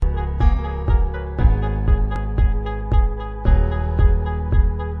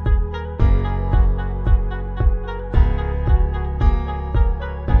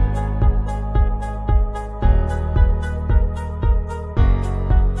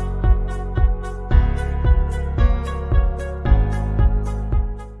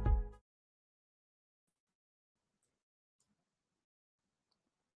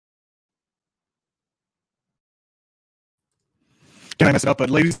Can I mess it up? But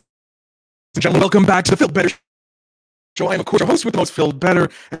ladies and gentlemen, welcome back to the Feel Better Show. I am, of course, your host with the most Feel Better.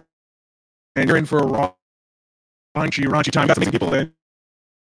 And you're in for a raunchy time. Got some amazing people in.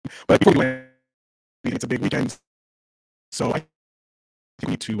 But before we end, it's a big weekend. So I think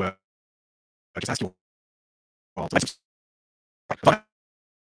we need to just ask you all.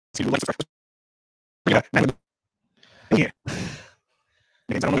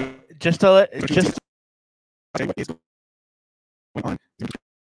 Just to let,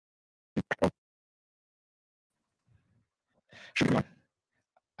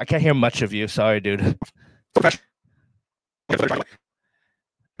 I can't hear much of you. Sorry, dude. That's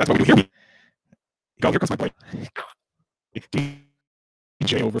why you hear me. Go, here comes my boy.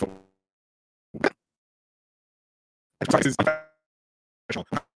 DJ over. What's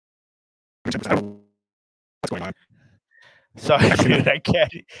going on? Sorry, dude. I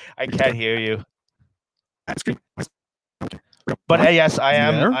can't hear you. But yes, I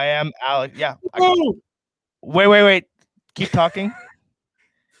am Alex. Yeah. Wait. Keep talking.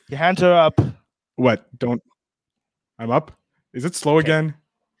 Your hands are up. What? I'm up? Is it slow again?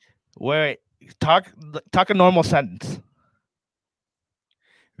 Wait. Talk a normal sentence.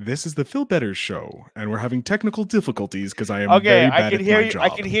 This is the Feel Better Show, and we're having technical difficulties because I am very bad at my job. I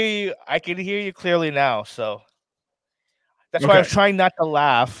can hear you clearly now, so that's why I was trying not to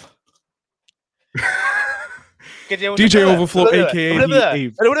laugh. DJ Overflow, aka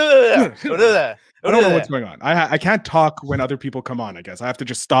I don't know what's going on. I can't talk when other people come on, I guess. I have to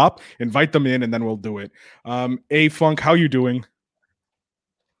just stop, invite them in, and then we'll do it. A Funk, how you doing?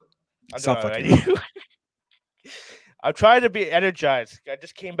 I'm trying to be energized. I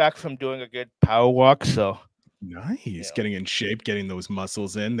just came back from doing a good power walk, so nice. Yeah. Getting in shape, getting those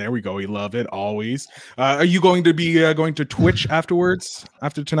muscles in. There we go. We love it always. Are you going to be going to Twitch afterwards?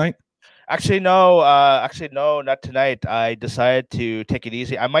 After tonight? Actually, no, not tonight. I decided to take it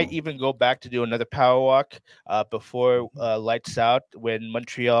easy. I might even go back to do another power walk before lights out when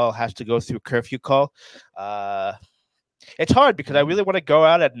Montreal has to go through curfew call. It's hard because I really want to go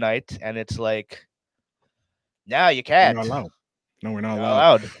out at night, and it's like, no, you can't. We're not allowed. No, we're not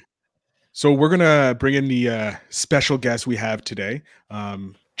allowed. So we're gonna bring in the special guest we have today,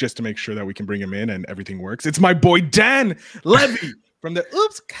 just to make sure that we can bring him in and everything works. It's my boy Dan Levy from the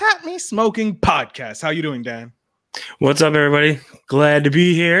Oops Caught Me Smoking podcast. How you doing, Dan? What's up, everybody? Glad to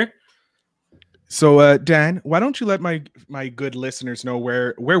be here. So, Dan, why don't you let my good listeners know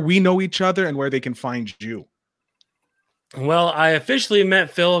where we know each other and where they can find you? Well, I officially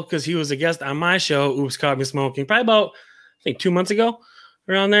met Phil because he was a guest on my show, Oops Caught Me Smoking, probably about, I think, 2 months ago,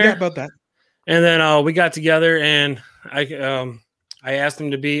 around there. Yeah, about that. And then we got together, and I asked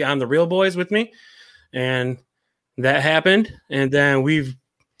him to be on The Real Boys with me, and that happened. And then we've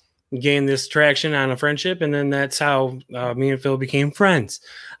gained this traction on a friendship, and then that's how me and Phil became friends.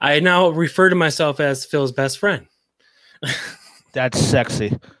 I now refer to myself as Phil's best friend. That's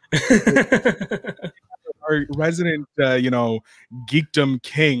sexy. Our resident, geekdom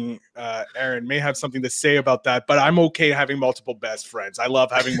king, Aaron, may have something to say about that, but I'm okay having multiple best friends. I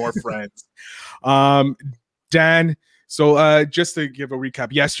love having more friends. Dan, so just to give a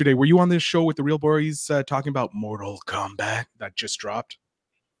recap, yesterday, were you on this show with the Real Boys talking about Mortal Kombat that just dropped?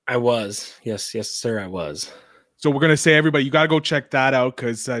 I was. Yes, sir, I was. So we're going to say, everybody, you got to go check that out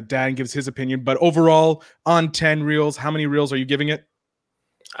because Dan gives his opinion. But overall, on 10 reels, how many reels are you giving it?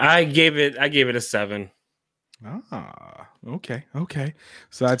 I gave it a 7. Ah, okay.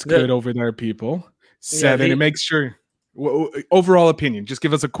 So that's good over there, people. 7. Yeah, and make sure overall opinion. Just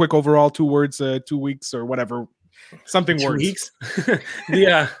give us a quick overall 2 words, 2 weeks or whatever. Something 2 words. Weeks.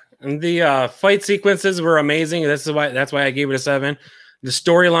 The fight sequences were amazing. That's why I gave it a 7. The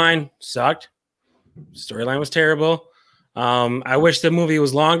storyline sucked. Storyline was terrible. I wish the movie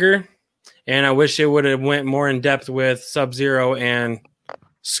was longer, and I wish it would have went more in depth with Sub-Zero and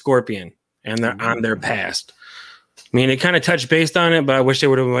Scorpion and on their past. I mean, it kind of touched based on it, but I wish they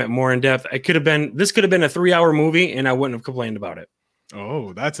would have went more in depth. This could have been a 3-hour movie, and I wouldn't have complained about it.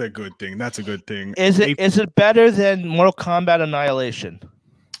 Oh, that's a good thing. Is it better than Mortal Kombat Annihilation?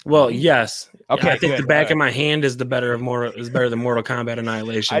 Well, yes. Okay, I think the back of my hand is better than Mortal Kombat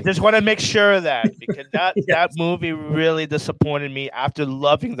Annihilation. I just want to make sure of that because that movie really disappointed me after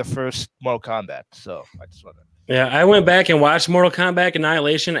loving the first Mortal Kombat. So I just want to. Yeah, I went back and watched Mortal Kombat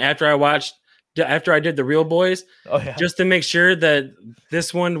Annihilation after I did The Real Boys, just to make sure that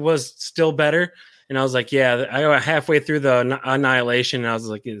this one was still better. And I was like, yeah, I got halfway through the Annihilation, and I was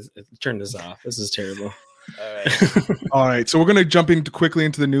like, turn this off. This is terrible. All right. So we're going to jump quickly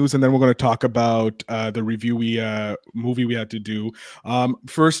into the news, and then we're going to talk about the review movie we had to do.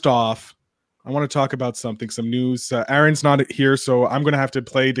 First off, I want to talk about something, some news. Aaron's not here, so I'm going to have to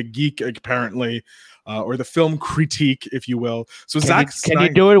play the geek, apparently, or the film critique, if you will. So Can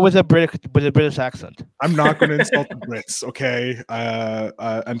you do it with a British accent? I'm not going to insult the Brits, okay?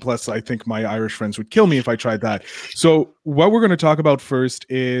 And plus, I think my Irish friends would kill me if I tried that. So what we're going to talk about first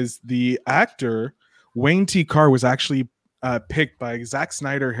is the actor Wayne T. Carr was actually picked by Zack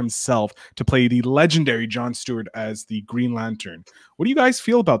Snyder himself to play the legendary Jon Stewart as the Green Lantern. What do you guys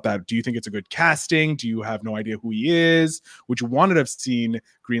feel about that? Do you think it's a good casting? Do you have no idea who he is? Would you want to have seen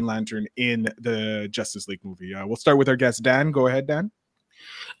Green Lantern in the Justice League movie? We'll start with our guest, Dan. Go ahead, Dan.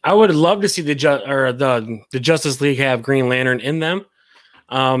 I would love to see the Justice League have Green Lantern in them.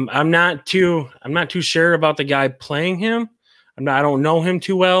 I'm not too sure about the guy playing him. I don't know him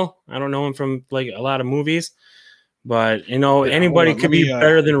too well. I don't know him from like a lot of movies. But, anybody could be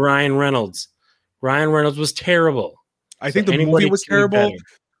better than Ryan Reynolds. Ryan Reynolds was terrible. I think the movie was terrible.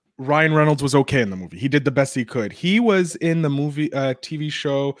 Ryan Reynolds was okay in the movie. He did the best he could. He was in the movie TV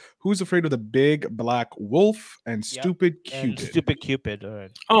show Who's Afraid of the Big Black Wolf and Stupid Cupid. And Stupid Cupid. All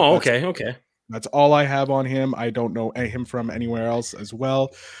right. Oh, okay. That's all I have on him. I don't know him from anywhere else as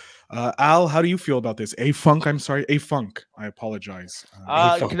well. Al, how do you feel about this? A-Funk. I apologize.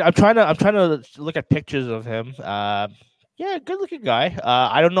 I'm trying to look at pictures of him. Yeah, good looking guy.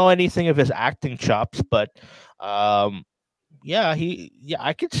 I don't know anything of his acting chops, but I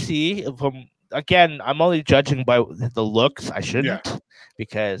could see from. Again, I'm only judging by the looks. I shouldn't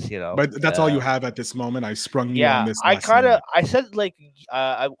because But that's all you have at this moment. I sprung you on this. I said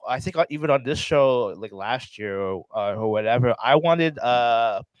I think even on this show like last year or whatever. I wanted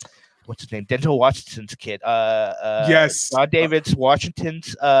what's his name? Denzel Washington's kid. Yes. John David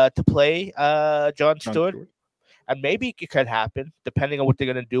Washington's to play Jon Stewart. And maybe it could happen depending on what they're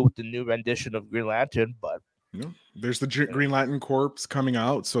gonna do with the new rendition of Green Lantern. But there's the Green Lantern Corps coming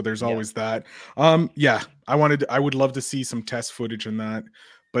out, so there's always that. I would love to see some test footage in that.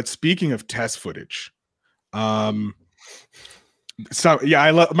 But speaking of test footage, I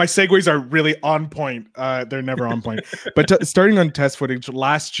love my segues are really on point. They're never on point. But starting on test footage,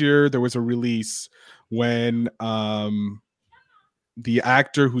 last year there was a release when the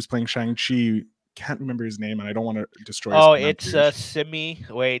actor who's playing Shang-Chi, can't remember his name, and I don't want to destroy his pronunciation. It's Simi.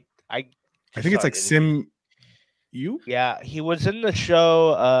 Wait, I think it's like Sim. You? Yeah, he was in the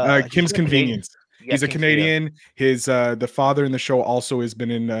show. Kim's Convenience. He's a Canadian. His the father in the show also has been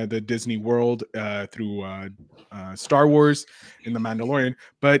in the Disney World through Star Wars in The Mandalorian.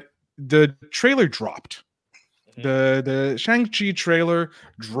 But the trailer dropped. The Shang-Chi trailer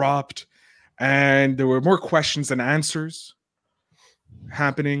dropped, and there were more questions than answers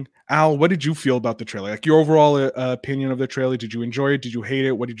happening. Al, what did you feel about the trailer? Like your overall opinion of the trailer? Did you enjoy it? Did you hate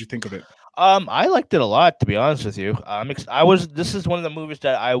it? What did you think of it? I liked it a lot, to be honest with you. This is one of the movies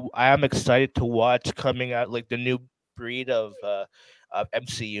that I am excited to watch coming out, like the new breed of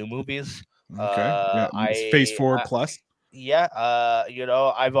MCU movies. Okay, Phase 4 plus. Yeah,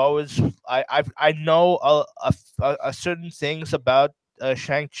 I've always I know a certain things about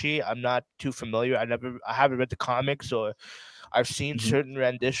Shang-Chi. I'm not too familiar. I haven't read the comics or I've seen certain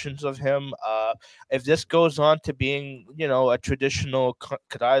renditions of him. If this goes on to being, a traditional,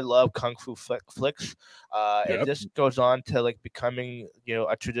 because I love kung fu flicks. If this goes on to like becoming,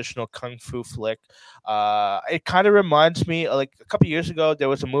 a traditional kung fu flick, it kind of reminds me, like a couple years ago, there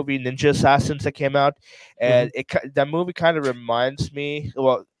was a movie Ninja Assassins that came out, and that movie kind of reminds me.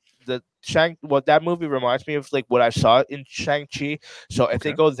 Well, that movie reminds me of like what I saw in Shang-Chi. So if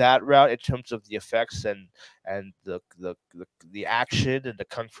they go that route in terms of the effects and the action and the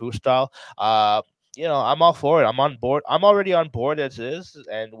kung fu style, I'm all for it. I'm on board. I'm already on board as is,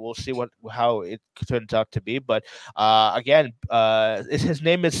 and we'll see how it turns out to be. But again, his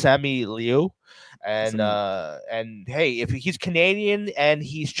name is Sammy Liu, and hey, if he's Canadian and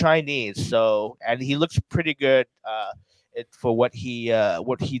he's Chinese, and he looks pretty good. For what he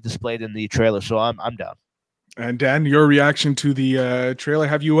displayed in the trailer, so I'm down. And Dan, your reaction to the trailer?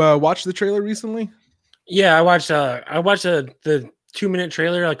 Have you watched the trailer recently? Yeah, I watched the 2-minute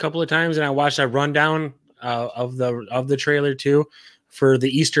trailer a couple of times, and I watched a rundown of the trailer too for the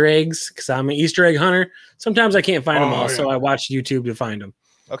Easter eggs because I'm an Easter egg hunter. Sometimes I can't find them all, so I watch YouTube to find them.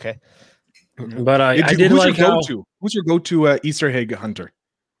 Okay, but I did like who's your go-to Easter egg hunter?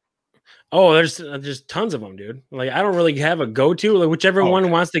 Oh, there's tons of them, dude. Like I don't really have a go-to. Like whichever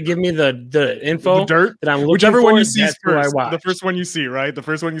one wants to give me the info, the dirt that I'm looking whichever for, one you see first. The first one you see, right? The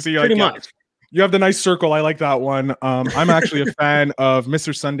first one you see, pretty much. You have the nice circle. I like that one. I'm actually a fan of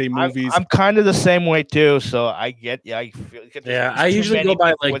Mr. Sunday movies. I'm kind of the same way too. So I get. Yeah, I feel. I usually go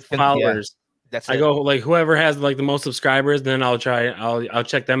by like followers. That's I go like whoever has like the most subscribers. Then I'll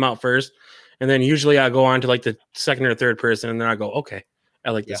check them out first. and then usually I go on to like the second or third person, and then I go, okay,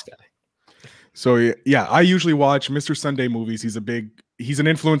 I like this guy. So yeah, I usually watch Mr. Sunday Movies. He's an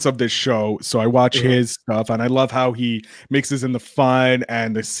influence of this show, so I watch his stuff, and I love how he mixes in the fun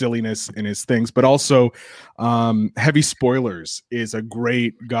and the silliness in his things. But also, Heavy Spoilers is a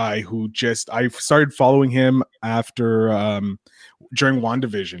great guy who I started following him after during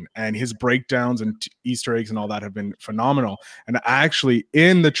WandaVision, and his breakdowns and Easter eggs and all that have been phenomenal. And actually,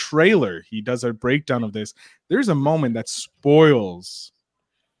 in the trailer, he does a breakdown of this. There's a moment that spoils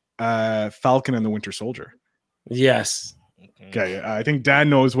Falcon and the Winter Soldier. Yes. Okay, I think Dan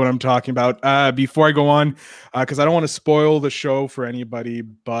knows what I'm talking about. Before I go on, because I don't want to spoil the show for anybody,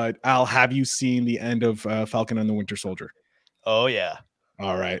 but Al, have you seen the end of Falcon and the Winter Soldier? Oh yeah.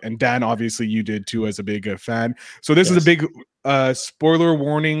 All right, and Dan, obviously you did too, as a big fan. So this is a big spoiler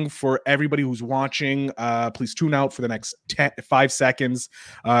warning for everybody who's watching. Please tune out for the next 5 seconds.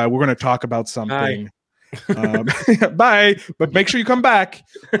 We're going to talk about something. Bye, but make sure you come back.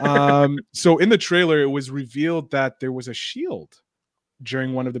 So in the trailer, it was revealed that there was a shield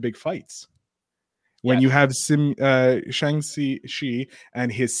during one of the big fights. When you have Shang-Chi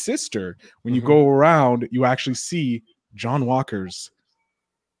and his sister, when you go around, you actually see John Walker's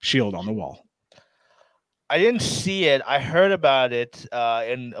shield on the wall. I didn't see it. I heard about it,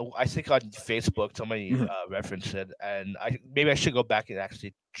 and I think on Facebook somebody referenced it, and maybe I should go back and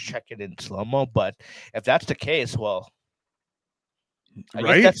actually check it in slow-mo. But if that's the case, well,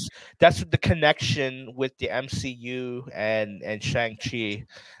 I guess that's the connection with the MCU and Shang-Chi.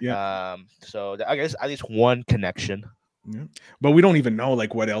 Yeah. So I guess at least one connection. Yeah. But we don't even know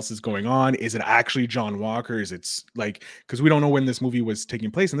like what else is going on. Is it actually John Walker? Is it like, because we don't know when this movie was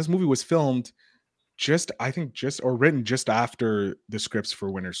taking place, and this movie was filmed written just after the scripts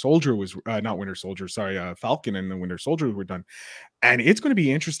for Winter Soldier was Falcon and the Winter Soldier were done. And it's going to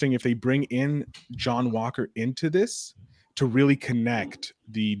be interesting if they bring in John Walker into this to really connect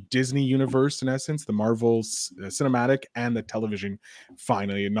the Disney universe, in essence, the Marvel cinematic and the television,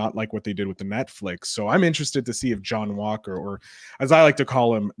 finally, and not like what they did with the Netflix. So I'm interested to see if John Walker, or as I like to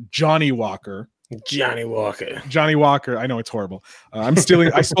call him, Johnny Walker. Johnny Walker. I know it's horrible. I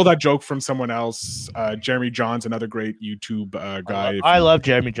stole that joke from someone else. Jeremy Johns, another great YouTube guy. I love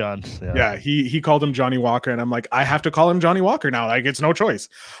Jeremy Johns. Yeah, he called him Johnny Walker, and I'm like, I have to call him Johnny Walker now. Like, it's no choice.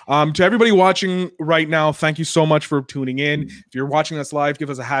 To everybody watching right now, thank you so much for tuning in. If you're watching us live, give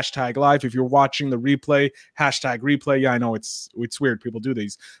us a hashtag live. If you're watching the replay, hashtag replay. Yeah, I know it's weird. People do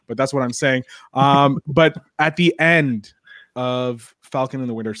these, but that's what I'm saying. But at the end of Falcon and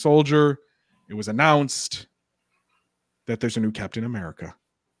the Winter Soldier, it was announced that there's a new Captain America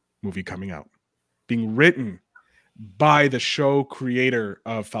movie coming out, being written by the show creator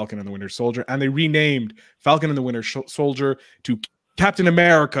of Falcon and the Winter Soldier. And they renamed Falcon and the Winter Soldier to Captain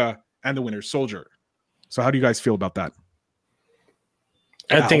America and the Winter Soldier. So how do you guys feel about that?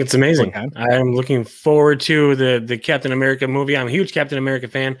 I think it's amazing. I'm looking forward to the Captain America movie. I'm a huge Captain America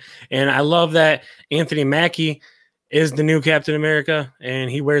fan. And I love that Anthony Mackie is the new Captain America, and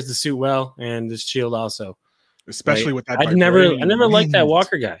he wears the suit well, and the shield also. Especially with that. I never liked that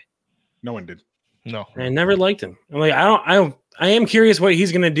Walker guy. No one did. No, I never liked him. I'm like, I am curious what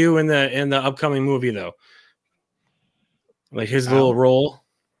he's gonna do in the upcoming movie though. Like his little role.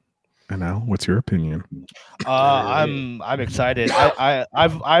 And now, what's your opinion? I'm excited.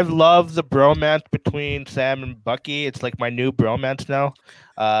 I've loved the bromance between Sam and Bucky. It's like my new bromance now.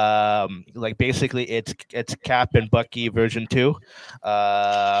 Like basically it's Cap and Bucky version 2.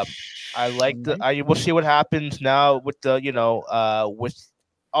 I like we'll see what happens now with the with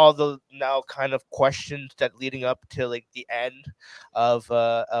all the now kind of questions that leading up to like the end of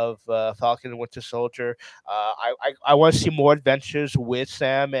Falcon and Winter Soldier. I want to see more adventures with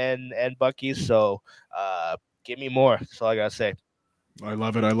Sam and Bucky. So give me more. That's all I gotta say. I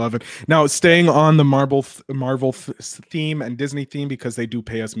love it. Now, staying on the Marvel theme and Disney theme, because they do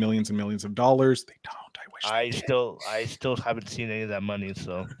pay us millions and millions of dollars. They don't. I still haven't seen any of that money.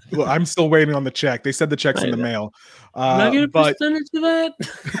 So well, I'm still waiting on the check. They said the check's in the mail. Not get a percentage of that.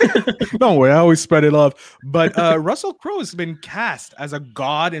 No way. I always spread it love. But Russell Crowe has been cast as a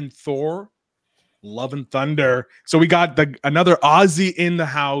god in Thor: Love and Thunder. So we got another Aussie in the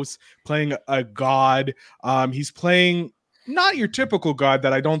house playing a god. He's playing not your typical god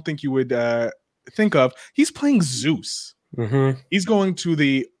that I don't think you would think of. He's playing Zeus. Mm-hmm. He's going to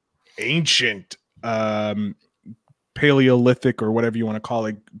the ancient Paleolithic or whatever you want to call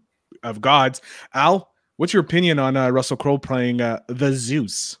it of gods. Al, what's your opinion on Russell Crowe playing the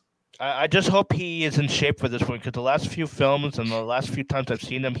Zeus? I just hope he is in shape for this one, because the last few films and the last few times I've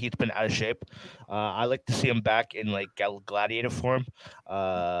seen him, he's been out of shape. I like to see him back in like gladiator form.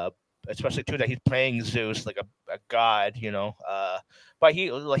 especially too that he's playing Zeus like a god, but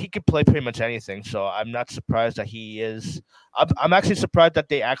he could play pretty much anything. So I'm not surprised that he is. I'm actually surprised that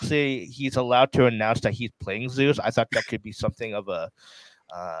he's allowed to announce that he's playing Zeus. I thought that could be something of a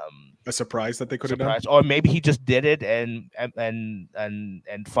surprise that they could have done, or maybe he just did it, and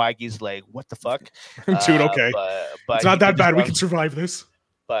Feige's like, what the fuck, dude? Okay, but it's not that bad. We can survive this.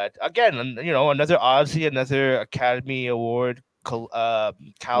 But again, another Aussie, another Academy Award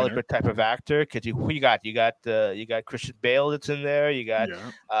caliber type of actor. Because who you got? You got Christian Bale that's in there. You got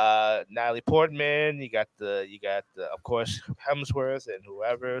Natalie Portman. You got of course Hemsworth and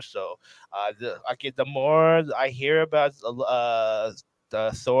whoever. So the more I hear about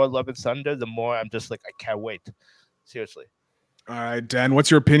the Thor: Love and Thunder, the more I'm just like, I can't wait. Seriously. All right, Dan,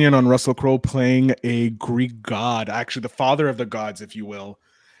 what's your opinion on Russell Crowe playing a Greek god, actually the father of the gods, if you will?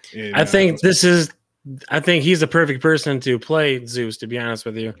 I think he's the perfect person to play Zeus, to be honest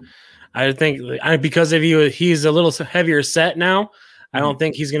with you. I think because of he's a little heavier set now. I don't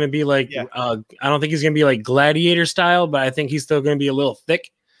think he's going to be like I don't think he's going to be like Gladiator style, but I think he's still going to be a little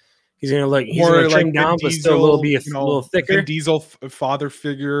thick. He's going to trim down, but still a little thicker. Vin Diesel father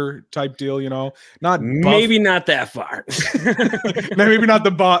figure type deal, not maybe not that far. Maybe not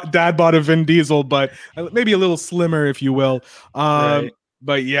the dad bod of Vin Diesel, but maybe a little slimmer, if you will. Right.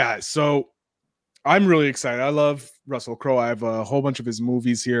 But yeah, so I'm really excited. I love Russell Crowe. I have a whole bunch of his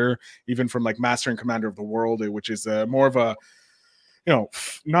movies here, even from like Master and Commander of the World, which is more of a,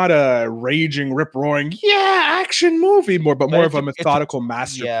 not a raging, rip-roaring, action movie, but more of a methodical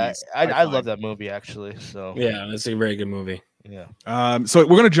masterpiece. Yeah, I love that movie, actually. So yeah, that's a very good movie. Yeah. So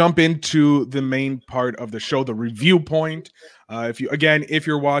we're going to jump into the main part of the show, the review point. If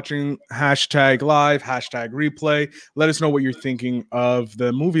you're watching, #live, #replay, let us know what you're thinking of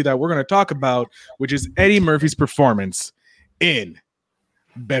the movie that we're going to talk about, which is Eddie Murphy's performance in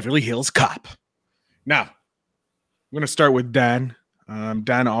Beverly Hills Cop. Now, I'm going to start with Dan.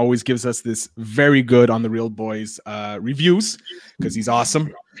 Dan always gives us this very good on the Real Boys reviews because he's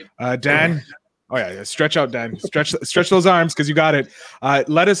awesome. Dan, stretch out, Dan. Stretch those arms because you got it.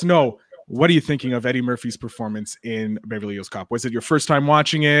 Let us know, what are you thinking of Eddie Murphy's performance in Beverly Hills Cop? Was it your first time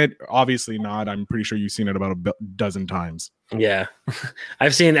watching it? Obviously not. I'm pretty sure you've seen it about a dozen times. Yeah,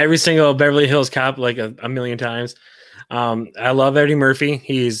 I've seen every single Beverly Hills Cop like a million times. I love Eddie Murphy.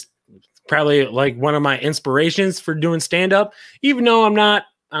 He's probably like one of my inspirations for doing stand-up, even though I'm not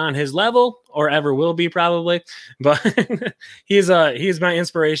on his level or ever will be probably, but he's my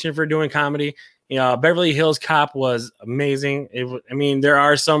inspiration for doing comedy. Beverly Hills Cop was amazing. There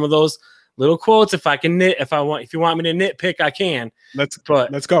are some of those little quotes. If you want me to nitpick, I can. Let's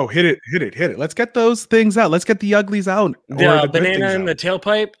go. Hit it. Let's get those things out. Let's get the uglies out. The banana in the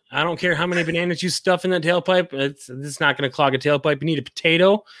tailpipe. I don't care how many bananas you stuff in the tailpipe. It's not going to clog a tailpipe. You need a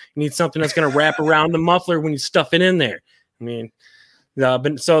potato. You need something that's going to wrap around the muffler when you stuff it in there.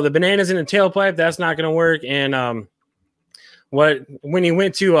 So the bananas in the tailpipe, that's not going to work. And when he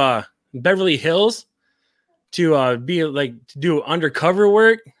went to Beverly Hills to do undercover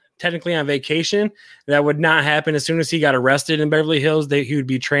work, technically on vacation, that would not happen. As soon as he got arrested in Beverly Hills, he would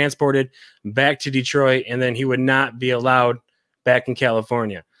be transported back to Detroit, and then he would not be allowed back in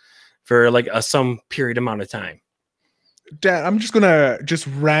California for some period amount of time. Dan, I'm just gonna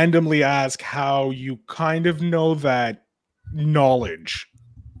randomly ask how you kind of know that knowledge.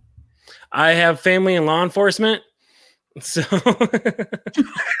 I have family in law enforcement, so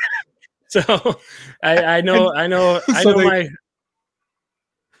I know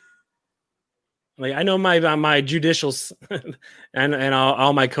my judicials and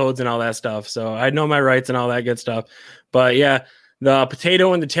all my codes and all that stuff. So I know my rights and all that good stuff. But yeah, the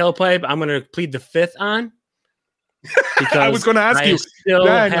potato in the tailpipe, I'm going to plead the fifth on. Because I was going to ask you. Still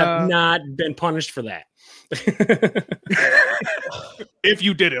have not been punished for that. If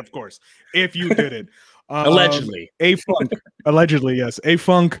you did it, of course. If you did it. Allegedly. A-Funk. Allegedly, yes.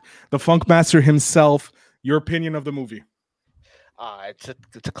 A-Funk, the Funk Master himself. Your opinion of the movie? It's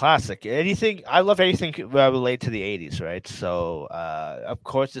a classic. I love anything related to the 80s, right? So, of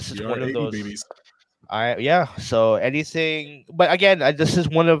course, this is one of those. Babies. So anything, but again, this is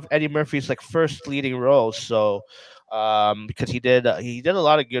one of Eddie Murphy's first leading roles. So, because he did a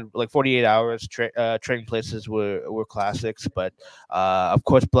lot of good, 48 Hours, Trading Places were classics, but of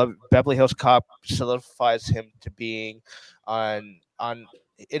course, Beverly Hills Cop solidifies him to being on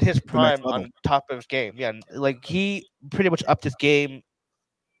in his prime, on top of his game. Yeah, he pretty much upped his game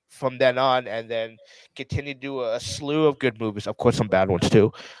from then on, and then continued to do a slew of good movies. Of course, some bad ones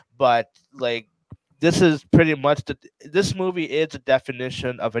too, but this is pretty much this movie is a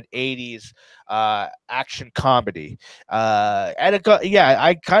definition of an 80s action comedy. And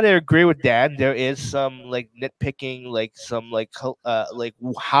I kind of agree with Dan. There is some like nitpicking, like some like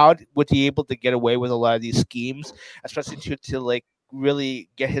how was he able to get away with a lot of these schemes, especially to like really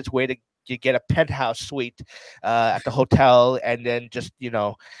get his way to get a penthouse suite at the hotel, and then just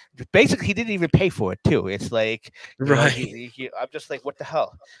basically he didn't even pay for it too. It's like Right. I'm just like, what the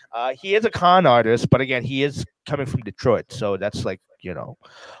hell? He is a con artist, but again, he is coming from Detroit, so that's like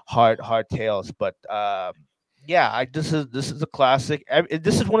hard tales. But this is a classic.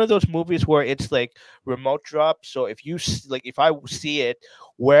 This is one of those movies where it's like remote drop. So if I see it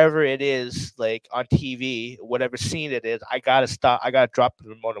wherever it is, like on TV, whatever scene it is, I gotta stop. I gotta drop the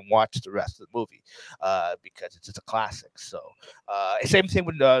remote and watch the rest of the movie because it's just a classic. So same thing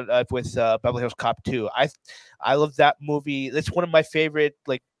with Beverly Hills Cop 2. I love that movie. It's one of my favorite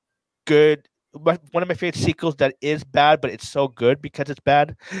one of my favorite sequels that is bad, but it's so good because it's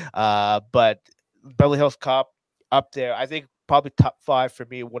bad. But Beverly Hills Cop up there. I think probably top 5 for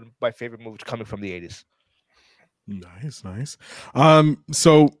me. One of my favorite movies coming from the 80s. Nice.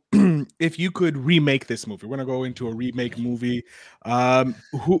 So if you could remake this movie, we're gonna go into a remake movie.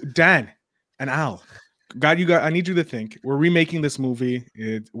 Dan and Al, I need you to think. We're remaking this movie.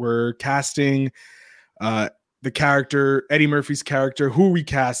 We're casting the character, Eddie Murphy's character. Who are we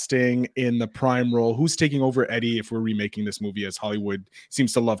casting in the prime role? Who's taking over Eddie if we're remaking this movie, as Hollywood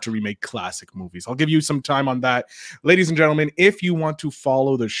seems to love to remake classic movies? I'll give you some time on that. Ladies and gentlemen, if you want to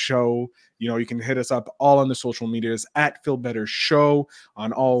follow the show, you can hit us up all on the social medias at Feel Better Show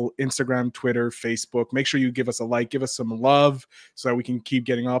on all Instagram, Twitter, Facebook. Make sure you give us a like, give us some love so that we can keep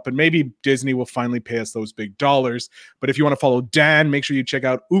getting up. And maybe Disney will finally pay us those big dollars. But if you want to follow Dan, make sure you check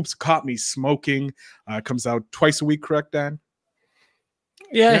out Oops, Caught Me Smoking. Comes out twice a week, correct, Dan?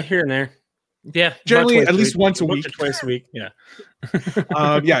 Yeah, here and there. Yeah, generally at least once a week. Twice a week. Yeah.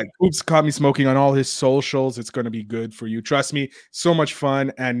 Oops, Caught Me Smoking on all his socials. It's going to be good for you. Trust me, so much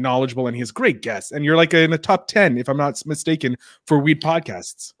fun and knowledgeable, and he has great guests. And you're like in the top 10, if I'm not mistaken, for weed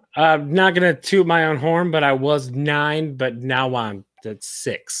podcasts. I'm not going to toot my own horn, but I was 9, but now I'm at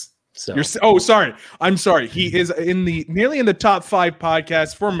 6. So sorry. I'm sorry. He is nearly in the top 5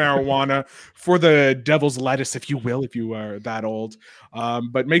 podcasts for marijuana, for the devil's lettuce, if you will, if you are that old.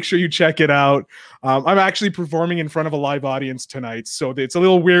 But make sure you check it out. I'm actually performing in front of a live audience tonight, so it's a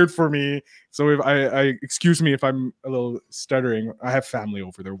little weird for me. So if I excuse me if I'm a little stuttering. I have family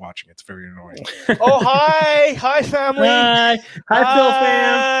over there watching. It's very annoying. Oh, hi family.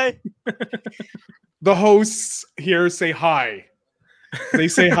 Hi Phil fam. The hosts here say hi. They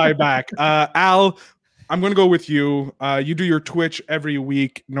say hi back. Al, I'm going to go with you. You do your Twitch every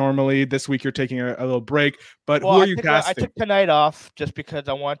week normally. This week you're taking a little break. But who are you casting? I took tonight off just because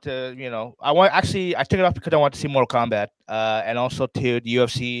I want to, I took it off because I want to see Mortal Kombat. And also, too, the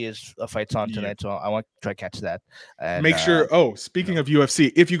UFC is fights on tonight, so I want to try to catch that. And, make sure. Speaking of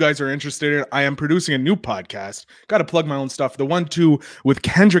UFC, if you guys are interested, I am producing a new podcast. Got to plug my own stuff. The 1-2 with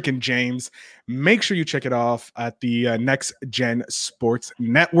Kendrick and James. Make sure you check it off at the Next Gen Sports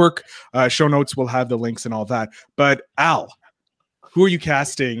Network. Show notes will have the links and all that. But Al, who are you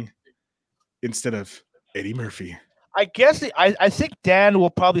casting instead of Eddie Murphy? I guess I think Dan will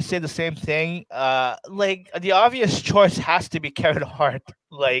probably say the same thing. Like the obvious choice has to be Kevin Hart.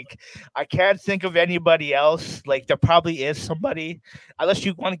 Like I can't think of anybody else. Like there probably is somebody, unless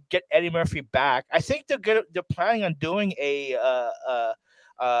you want to get Eddie Murphy back. I think they're planning on doing a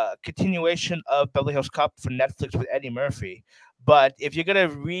continuation of Beverly Hills Cop for Netflix with Eddie Murphy. But if you're gonna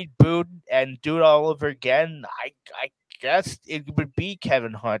reboot and do it all over again, I guess it would be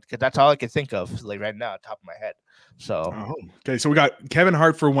Kevin Hart, because that's all I can think of like right now, top of my head. So okay, so we got Kevin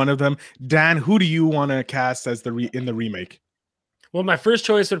Hart for one of them. Dan, who do you want to cast as in the remake? Well, my first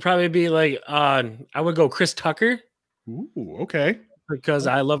choice would probably be like I would go Chris Tucker. Ooh, okay. Because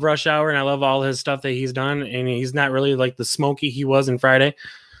I love Rush Hour and I love all his stuff that he's done, and he's not really like the Smokey he was in Friday.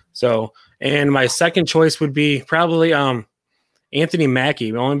 So, and my second choice would be probably Anthony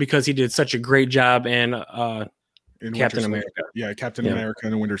Mackie, only because he did such a great job in Captain America. Yeah, Captain America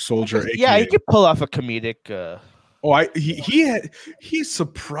and the Winter Soldier. Yeah, he could pull off a comedic. He's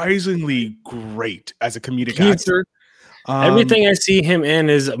surprisingly great as a comedic actor. Everything I see him in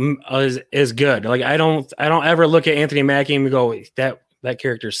is good. Like I don't ever look at Anthony Mackie and go, that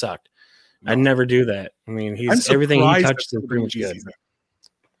character sucked. No. I never do that. I mean, everything he touches is pretty much good.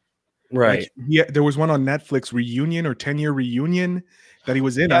 Right. Like, there was one on Netflix, Reunion or 10-year Reunion, that he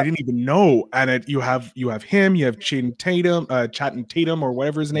was in. I didn't even know. And you have him, you have Channing Tatum, or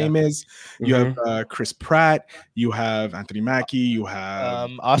whatever his name is. You have Chris Pratt, you have Anthony Mackie, you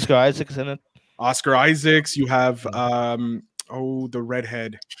have Oscar Isaac's in it. Oscar Isaacs. You have the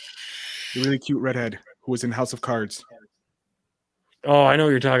redhead, the really cute redhead who was in House of Cards. Oh, I know what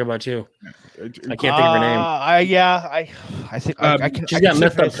you're talking about too. I can't think of her name. I think I can. She's got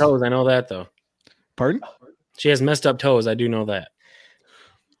messed up toes. I know that though. Pardon? She has messed up toes. I do know that.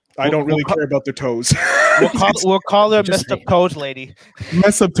 I don't really care about their toes. We'll call her messed up toes lady.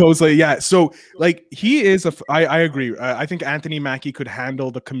 Messed up toes lady, yeah. So like he is I agree. I think Anthony Mackie could handle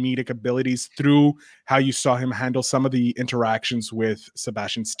the comedic abilities through how you saw him handle some of the interactions with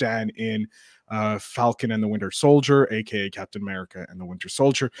Sebastian Stan in Falcon and the Winter Soldier, aka Captain America and the Winter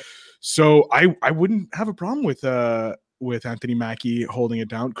Soldier. So I wouldn't have a problem with Anthony Mackie holding it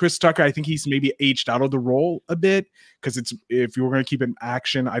down. Chris Tucker, I think he's maybe aged out of the role a bit, because it's, if you were going to keep it in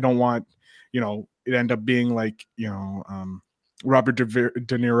action, I don't want, it end up being like, Robert De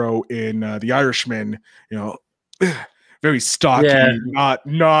Niro in The Irishman, very stocky,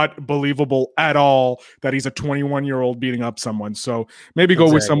 not believable at all that he's a 21-year-old beating up someone. So maybe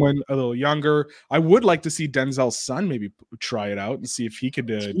go with someone a little younger. I would like to see Denzel's son maybe try it out and see if he could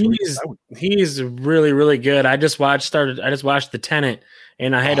do it. He's really, really good. I just watched The Tenant,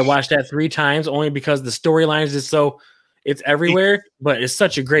 and I had to watch that 3 times only because the storylines is so. It's everywhere, but it's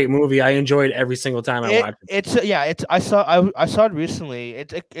such a great movie. I enjoyed every single time I watched it. I saw it recently.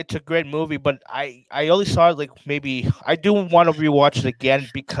 It's a great movie, but I only saw it like maybe. I do want to rewatch it again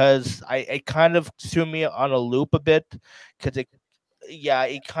because it kind of threw me on a loop a bit, because it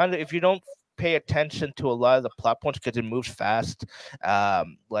kind of, if you don't pay attention to a lot of the plot points because it moves fast,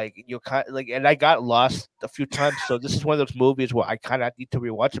 like you kind of, like, and I got lost a few times. So this is one of those movies where I kind of need to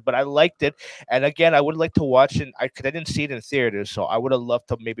rewatch it, but I liked it. And again, I would like to watch it. I didn't see it in theaters, so I would have loved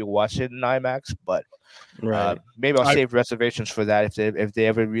to maybe watch it in IMAX. But maybe I'll save reservations for that if they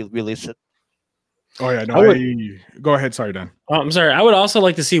ever release it. Oh yeah, no. Go ahead. Sorry, Dan. Oh, I'm sorry. I would also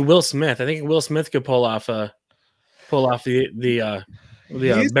like to see Will Smith. I think Will Smith could pull off the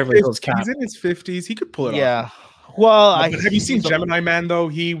Beverly Hills Cop. He's in his 50s. He could pull it off. Yeah. Well, have you seen Gemini Man though?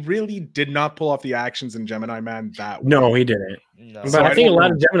 He really did not pull off the actions in Gemini Man that way. No, he didn't. No. But I think a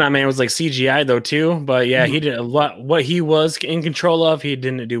lot of Gemini Man was like CGI though too. But yeah, he did a lot. What he was in control of, he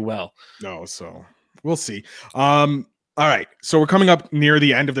didn't do well. No, so we'll see. All right. So we're coming up near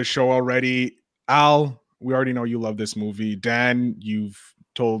the end of the show already. Al, we already know you love this movie. Dan, you've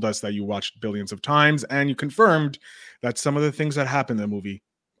told us that you watched billions of times, and you confirmed that some of the things that happen in the movie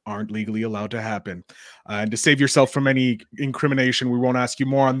aren't legally allowed to happen. And to save yourself from any incrimination, we won't ask you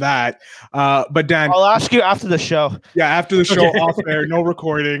more on that. But Dan, I'll ask you after the show. Yeah, after the show, off air, no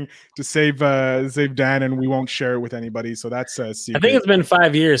recording, to save Dan, and we won't share it with anybody. So that's a secret. I think it's been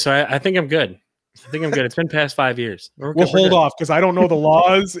 5 years, so I think I'm good. It's been past 5 years. We'll hold off because I don't know the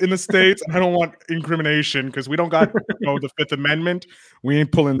laws in the States, and I don't want incrimination because we don't got the Fifth Amendment. We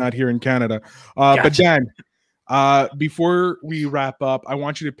ain't pulling that here in Canada. Gotcha. But Dan, before we wrap up, I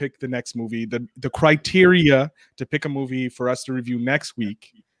want you to pick the next movie. The criteria to pick a movie for us to review next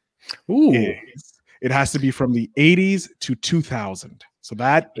week is it has to be from the 80s to 2000. So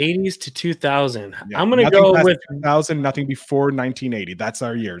that 80s to 2000. Yeah, I'm going to go with 2000, nothing before 1980. That's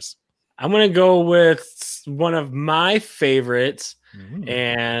our years. I'm going to go with one of my favorites,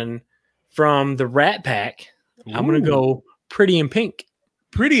 and from the Rat Pack, I'm going to go Pretty in Pink.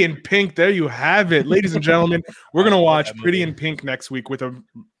 Pretty in Pink. There you have it. Ladies and gentlemen, we're going to watch Pretty in Pink next week with a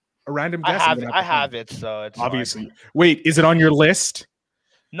random guest. I have it, so it's obviously. Fine. Wait, is it on your list?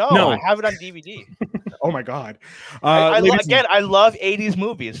 No, I have it on DVD. Oh my God. I love 80s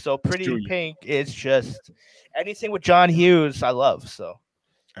movies, so Pretty in Pink is just anything with John Hughes I love, so.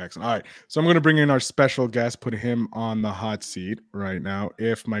 Excellent. All right. So I'm going to bring in our special guest, put him on the hot seat right now.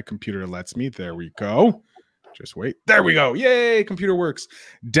 If my computer lets me, there we go. Just wait. There we go. Yay. Computer works.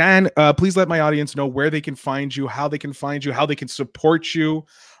 Dan, please let my audience know where they can find you, how they can find you, how they can support you,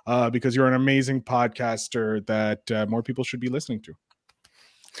 because you're an amazing podcaster that more people should be listening to.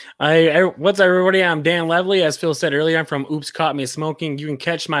 What's up, everybody? I'm Dan Levely. As Phil said earlier, I'm from Oops Caught Me Smoking. You can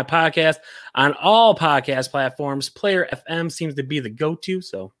catch my podcast on all podcast platforms. Player FM seems to be the go-to.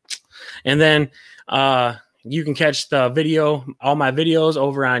 So, and then you can catch the video, all my videos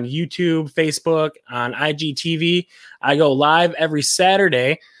over on YouTube, Facebook, on IGTV. I go live every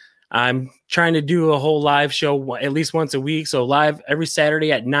Saturday. I'm trying to do a whole live show at least once a week. So live every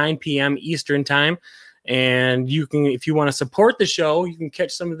Saturday at 9 p.m. Eastern time. And you can, if you want to support the show, you can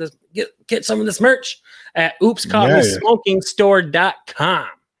catch some of this, get some of this merch at oopscaughtmesmokingstore.com.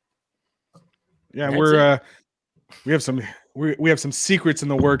 Yeah, we have some we have some secrets in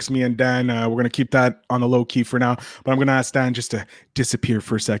the works, me and Dan. We're going to keep that on the low key for now, but I'm going to ask Dan just to disappear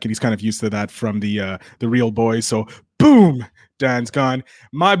for a second. He's kind of used to that from the real boys. So boom, Dan's gone.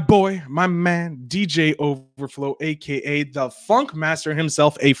 My boy, my man, DJ Overflow, aka the Funk Master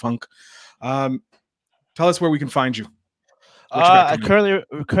himself, A-Funk. Tell us where we can find you.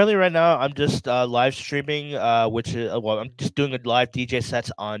 Currently right now I'm just live streaming, which is I'm just doing a live DJ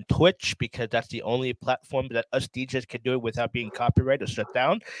sets on Twitch because that's the only platform that us DJs can do it without being copyrighted or shut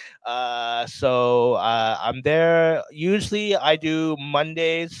down. So I'm there. Usually I do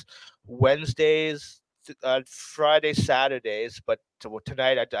Mondays, Wednesdays, Friday, Saturdays, but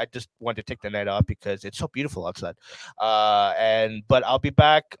tonight I just want to take the night off because it's so beautiful outside. But I'll be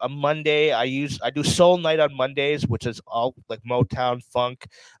back on Monday. I do Soul Night on Mondays, which is all like Motown funk,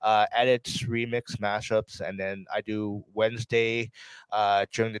 edits, remix, mashups, and then I do Wednesday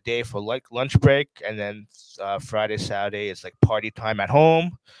during the day for like lunch break, and then Friday, Saturday is like party time at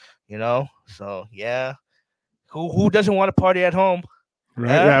home, So yeah, who doesn't want to party at home? Right.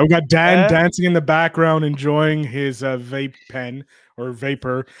 Yeah, we got Dan dancing in the background, enjoying his vape pen or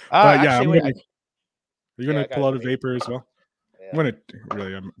vapor. But yeah, actually, are you gonna pull out a vapor as well? Yeah.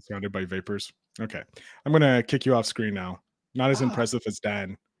 I'm surrounded by vapors. Okay, I'm gonna kick you off screen now. Not as impressive as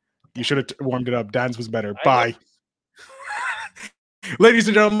Dan. You should have warmed it up. Dan's was better. Bye. Ladies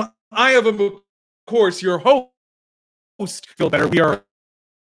and gentlemen, I have, of course, your host, Phil Better. We are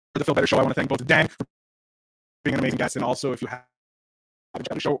the Phil Better Show. I want to thank both Dan for being an amazing guest, and also if you have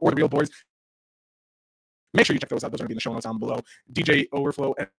the show or the Real Boys, make sure you check those out. Those are going to be in the show notes down below. DJ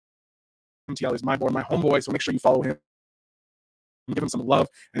Overflow MTL is my boy, my homeboy, so make sure you follow him and give him some love.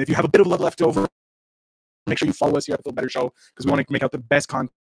 And if you have a bit of love left over, make sure you follow us here at the Feel Better Show because we want to make out the best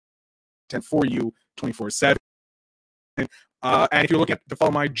content for you 24/7. And if you're looking to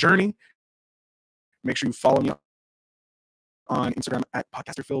follow my journey, make sure you follow me on Instagram at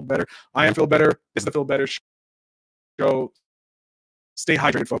Podcaster Phil Better. I am Phil Better. This is the Phil Better Show. Stay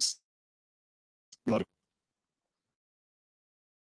hydrated, folks. We love you.